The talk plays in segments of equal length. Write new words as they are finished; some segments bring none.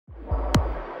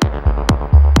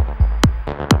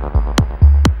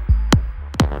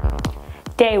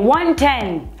Day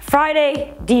 110,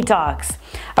 Friday Detox.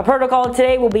 Our protocol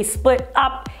today will be split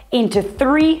up into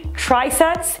 3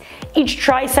 trisets. Each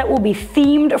triset will be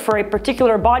themed for a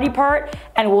particular body part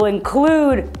and will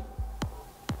include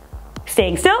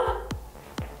staying still,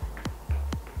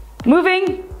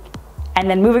 moving, and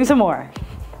then moving some more.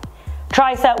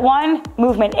 Tricep 1,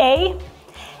 movement A,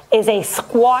 is a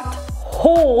squat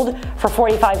hold for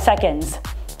 45 seconds.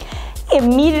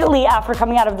 Immediately after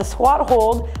coming out of the squat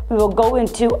hold, we will go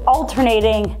into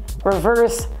alternating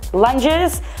reverse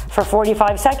lunges for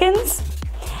 45 seconds.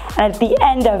 And at the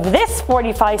end of this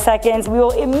 45 seconds, we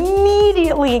will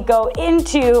immediately go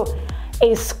into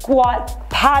a squat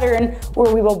pattern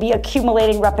where we will be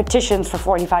accumulating repetitions for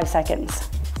 45 seconds.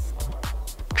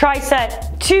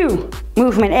 Tricep 2,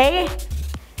 movement A,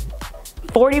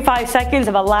 45 seconds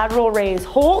of a lateral raise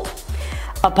hold.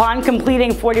 Upon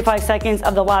completing 45 seconds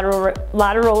of the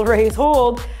lateral raise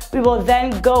hold, we will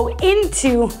then go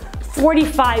into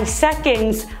 45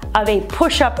 seconds of a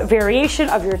push-up variation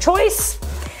of your choice,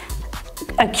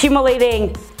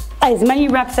 accumulating as many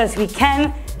reps as we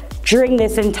can during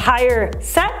this entire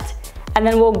set, and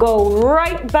then we'll go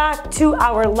right back to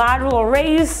our lateral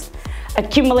raise,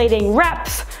 accumulating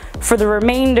reps for the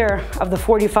remainder of the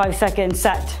 45-second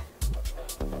set.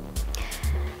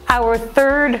 Our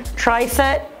third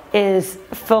tricep is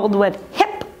filled with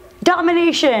hip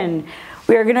domination.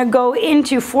 We are gonna go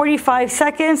into 45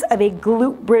 seconds of a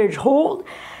glute bridge hold,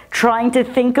 trying to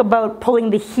think about pulling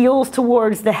the heels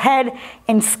towards the head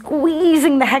and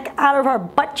squeezing the heck out of our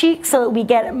butt cheeks so that we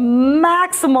get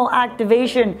maximal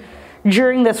activation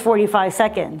during this 45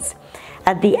 seconds.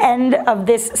 At the end of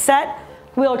this set,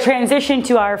 we'll transition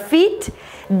to our feet,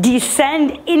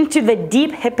 descend into the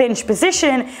deep hip hinge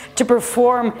position to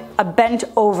perform a bent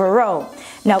over row.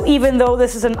 Now, even though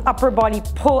this is an upper body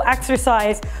pull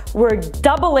exercise, we're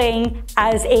doubling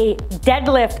as a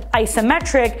deadlift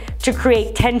isometric to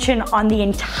create tension on the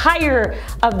entire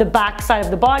of the back side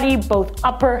of the body, both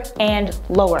upper and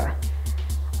lower.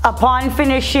 Upon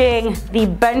finishing the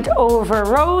bent over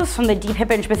rows from the deep hip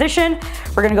hinge position,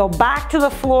 we're gonna go back to the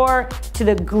floor to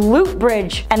the glute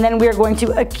bridge, and then we're going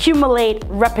to accumulate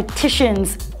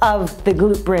repetitions of the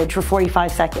glute bridge for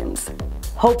 45 seconds.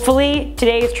 Hopefully,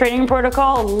 today's training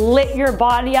protocol lit your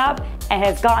body up and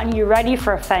has gotten you ready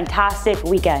for a fantastic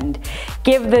weekend.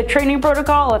 Give the training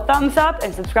protocol a thumbs up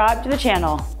and subscribe to the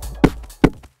channel.